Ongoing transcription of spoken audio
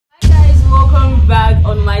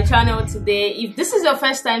on my channel today. If this is your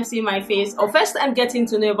first time seeing my face or first time getting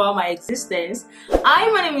to know about my existence,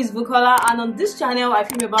 my name is Bukola, and on this channel I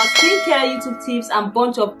film about skincare, YouTube tips and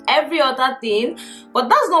bunch of every other thing. But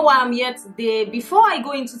that's not why I'm here today. Before I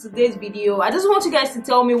go into today's video, I just want you guys to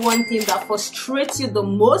tell me one thing that frustrates you the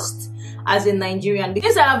most as a Nigerian.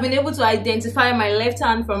 Because I have been able to identify my left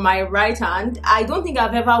hand from my right hand, I don't think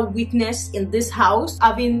I've ever witnessed in this house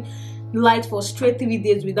having light for straight 3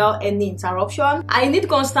 days without any interruption. I need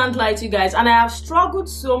constant light, you guys, and I have struggled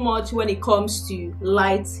so much when it comes to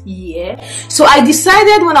light here. So I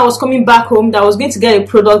decided when I was coming back home that I was going to get a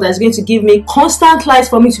product that's going to give me constant light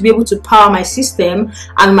for me to be able to power my system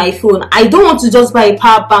and my phone. I don't want to just buy a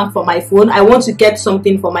power bank for my phone. I want to get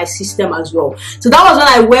something for my system as well. So that was when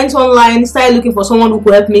I went online, started looking for someone who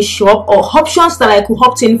could help me shop or options that I could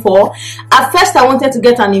opt in for. At first I wanted to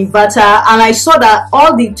get an inverter, and I saw that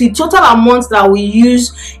all the total amount that we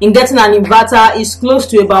use in getting an inverter is close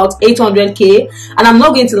to about 800k, and I'm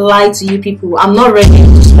not going to lie to you people, I'm not ready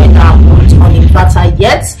to spend that amount on inverter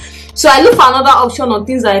yet. So I look for another option on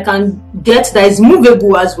things that I can get that is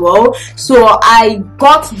movable as well. So I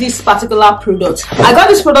got this particular product. I got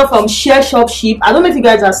this product from SUBCRIBE. I don't know if you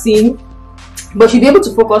guys have seen, but you'll be able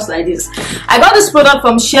to focus like this. I got this product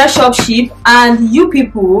from SUBCRIBE, and you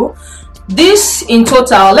people, this in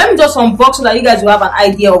total, let me just unbox so that you guys will have an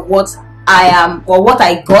idea of what I am or what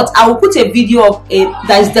I got. I will put a video of it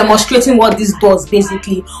that is demonstrating what this does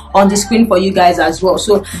basically on the screen for you guys as well.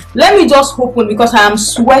 So let me just open, because I am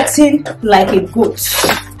sweating like a goat.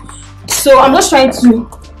 So I'm just trying to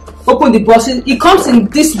open the box. It comes in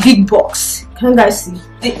this big box. Can you guys see?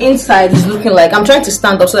 The inside is looking like, I'm trying to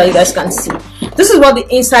stand up so that you guys can see. This is what the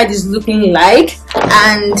inside is looking like,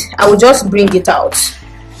 and I will just bring it out.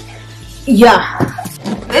 Yeah,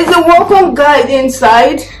 there's a welcome guide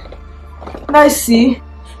inside. Let's see.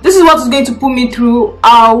 This is what is going to put me through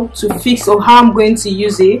how to fix or how I'm going to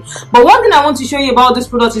use it. But one thing I want to show you about this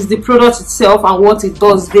product is the product itself and what it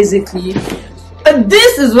does basically. But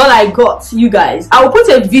this is what I got, you guys. I'll put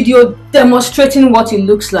a video demonstrating what it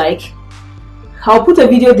looks like. I'll put a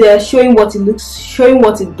video there showing what it looks, showing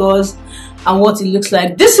what it does and what it looks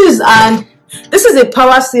like. This is a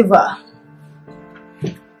power saver.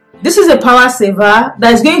 This is a power saver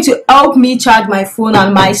that is going to help me charge my phone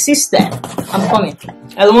and my system. I'm coming.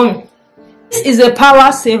 Hello. This is a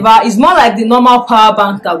power saver. It's more like the normal power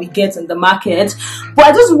bank that we get in the market, but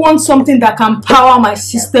I just want something that can power my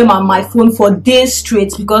system and my phone for days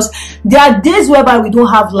straight, because there are days whereby we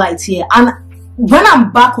don't have light here, and when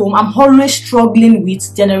I'm back home I'm always struggling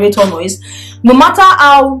with generator noise. No matter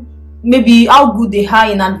how good they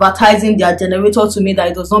are in advertising their generator to me that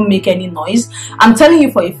it does not make any noise, I'm telling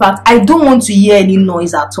you for a fact, I don't want to hear any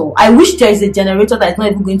noise at all. I wish there is a generator that is not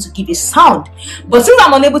even going to give a sound. But since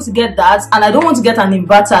I'm unable to get that, and I don't want to get an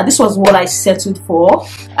inverter, this was what I settled for.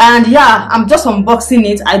 And yeah, I'm just unboxing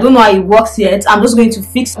it. I don't know how it works yet. I'm just going to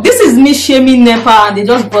fix. This is me shaming NEPA, and they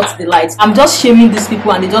just brought the lights. I'm just shaming these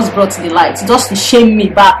people, and they just brought the lights just to shame me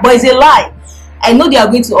back. But it's a lie. I know they are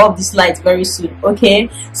going to off this light very soon. Okay,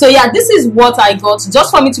 so yeah, this is what I got just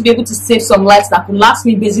for me to be able to save some lights that could last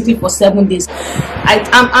me basically for 7 days.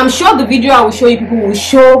 I'm sure the video I will show you people will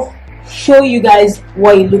show you guys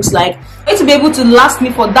what it looks like. Going to be able to last me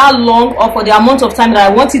for that long, or for the amount of time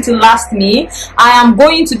that I want it to last me. I am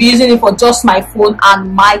going to be using it for just my phone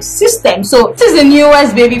and my system. So this is the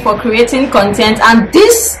newest baby for creating content, and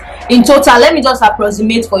this in total, let me just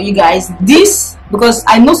approximate for you guys this, because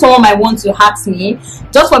I know someone might want to hack me,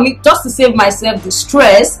 just to save myself the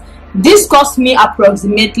stress. This cost me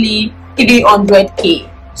approximately 300k,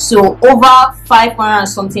 so over 500 and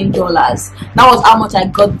something dollars. That was how much I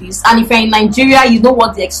got this. And if you're in Nigeria, you know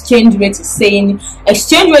what the exchange rate is saying.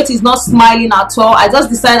 Exchange rate is not smiling at all. I just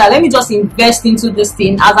decided that let me just invest into this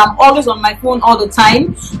thing, as I'm always on my phone all the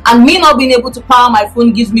time, and me not being able to power my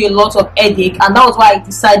phone gives me a lot of headache, and that was why I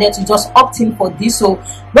decided to just opt in for this. So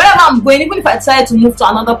wherever I'm going, even if I decided to move to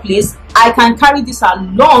another place, I can carry this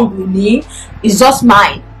along with me. It's just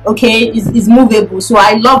mine. Okay, it's movable, so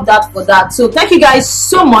I love that for that. So thank you guys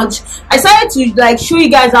so much. I decided to show you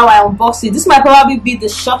guys how I unbox it. This might probably be the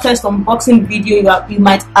shortest unboxing video you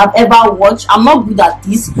might have ever watched. I'm not good at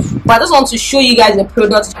this, but I just want to show you guys the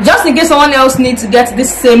product just in case someone else needs to get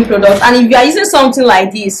this same product. And if you are using something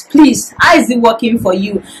like this, please, how is it working for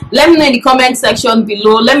you? Let me know in the comment section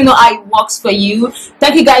below. Let me know how it works for you.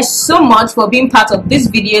 Thank you guys so much for being part of this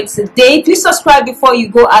video today. Please subscribe before you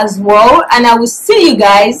go as well, and I will see you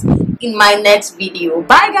guys in my next video.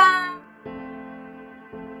 Bye guys.